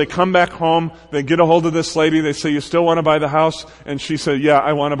 And so they come back home. They get a hold of this lady. They say, you still want to buy the house? And she said, yeah,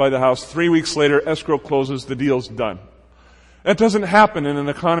 I want to buy the house. 3 weeks later, escrow closes. The deal's done. That doesn't happen in an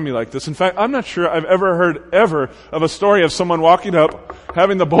economy like this. In fact, I'm not sure I've ever heard of a story of someone walking up,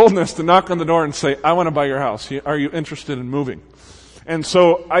 having the boldness to knock on the door and say, I want to buy your house. Are you interested in moving? And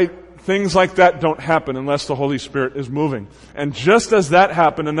so things like that don't happen unless the Holy Spirit is moving. And just as that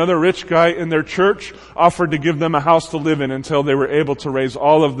happened, another rich guy in their church offered to give them a house to live in until they were able to raise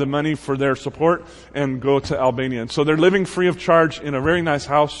all of the money for their support and go to Albania. And so they're living free of charge in a very nice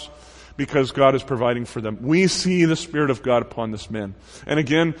house, because God is providing for them. We see the Spirit of God upon this man. And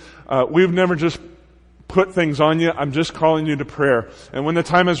again, we've never just put things on you. I'm just calling you to prayer. And when the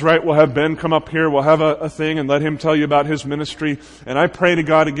time is right, we'll have Ben come up here. We'll have a thing and let him tell you about his ministry. And I pray to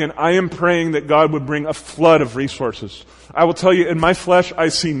God again. I am praying that God would bring a flood of resources. I will tell you, in my flesh, I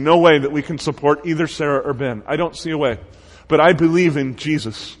see no way that we can support either Sarah or Ben. I don't see a way. But I believe in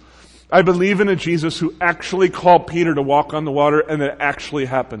Jesus. I believe in a Jesus who actually called Peter to walk on the water, and it actually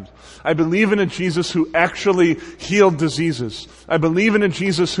happened. I believe in a Jesus who actually healed diseases. I believe in a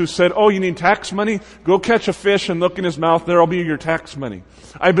Jesus who said, oh, you need tax money? Go catch a fish and look in his mouth. There'll be your tax money.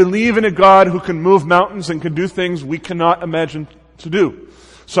 I believe in a God who can move mountains and can do things we cannot imagine to do.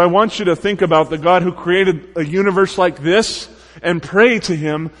 So I want you to think about the God who created a universe like this, and pray to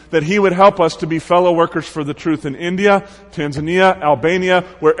Him that He would help us to be fellow workers for the truth in India, Tanzania, Albania,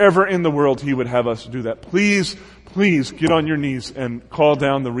 wherever in the world He would have us do that. Please get on your knees and call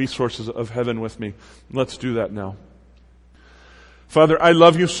down the resources of heaven with me. Let's do that now. Father, I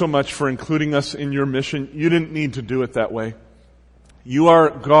love You so much for including us in Your mission. You didn't need to do it that way. You are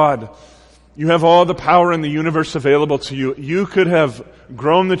God. You have all the power in the universe available to you. You could have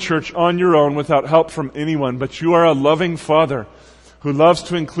grown the church on your own without help from anyone, but You are a loving Father who loves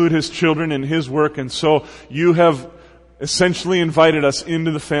to include His children in His work, and so You have essentially invited us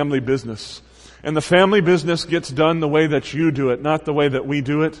into the family business. And the family business gets done the way that You do it, not the way that we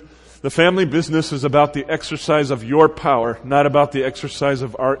do it. The family business is about the exercise of Your power, not about the exercise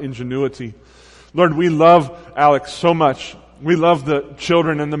of our ingenuity. Lord, we love Alex so much. We love the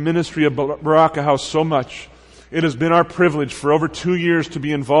children and the ministry of Baraka House so much. It has been our privilege for over 2 years to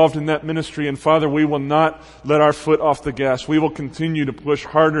be involved in that ministry. And Father, we will not let our foot off the gas. We will continue to push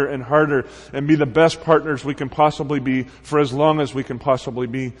harder and harder and be the best partners we can possibly be for as long as we can possibly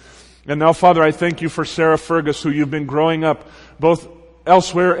be. And now, Father, I thank You for Sarah Fergus, who You've been growing up both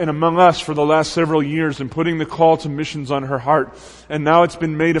elsewhere and among us for the last several years and putting the call to missions on her heart. And now it's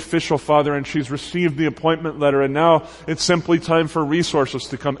been made official, Father, and she's received the appointment letter, and now it's simply time for resources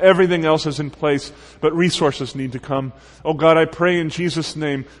to come. Everything else is in place, but resources need to come. Oh God, I pray in Jesus'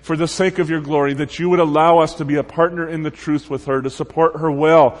 name, for the sake of Your glory, that You would allow us to be a partner in the truth with her, to support her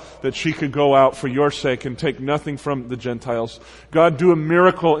well, that she could go out for Your sake and take nothing from the Gentiles. God, do a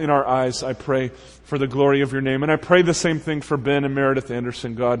miracle in our eyes, I pray, for the glory of Your name. And I pray the same thing for Ben and Meredith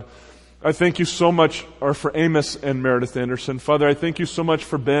Anderson, God. I thank You so much, or for Amos and Meredith Anderson. Father, I thank You so much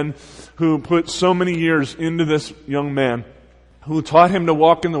for Ben, who put so many years into this young man, who taught him to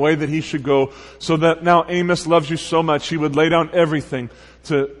walk in the way that he should go, so that now Amos loves You so much, he would lay down everything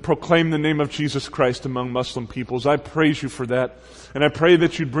to proclaim the name of Jesus Christ among Muslim peoples. I praise You for that. And I pray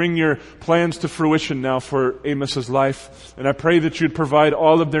that You'd bring Your plans to fruition now for Amos's life. And I pray that You'd provide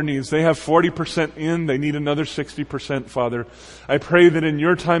all of their needs. They have 40% in. They need another 60%, Father. I pray that in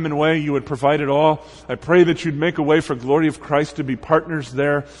Your time and way You would provide it all. I pray that You'd make a way for Glory of Christ to be partners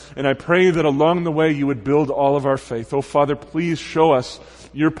there. And I pray that along the way You would build all of our faith. Oh, Father, please show us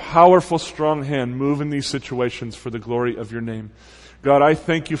Your powerful, strong hand move in these situations for the glory of Your name. God, I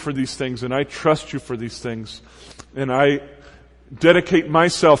thank You for these things, and I trust You for these things. And I dedicate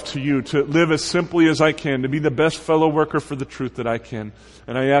myself to You to live as simply as I can, to be the best fellow worker for the truth that I can.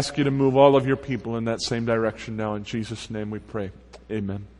 And I ask You to move all of Your people in that same direction now. In Jesus' name we pray. Amen.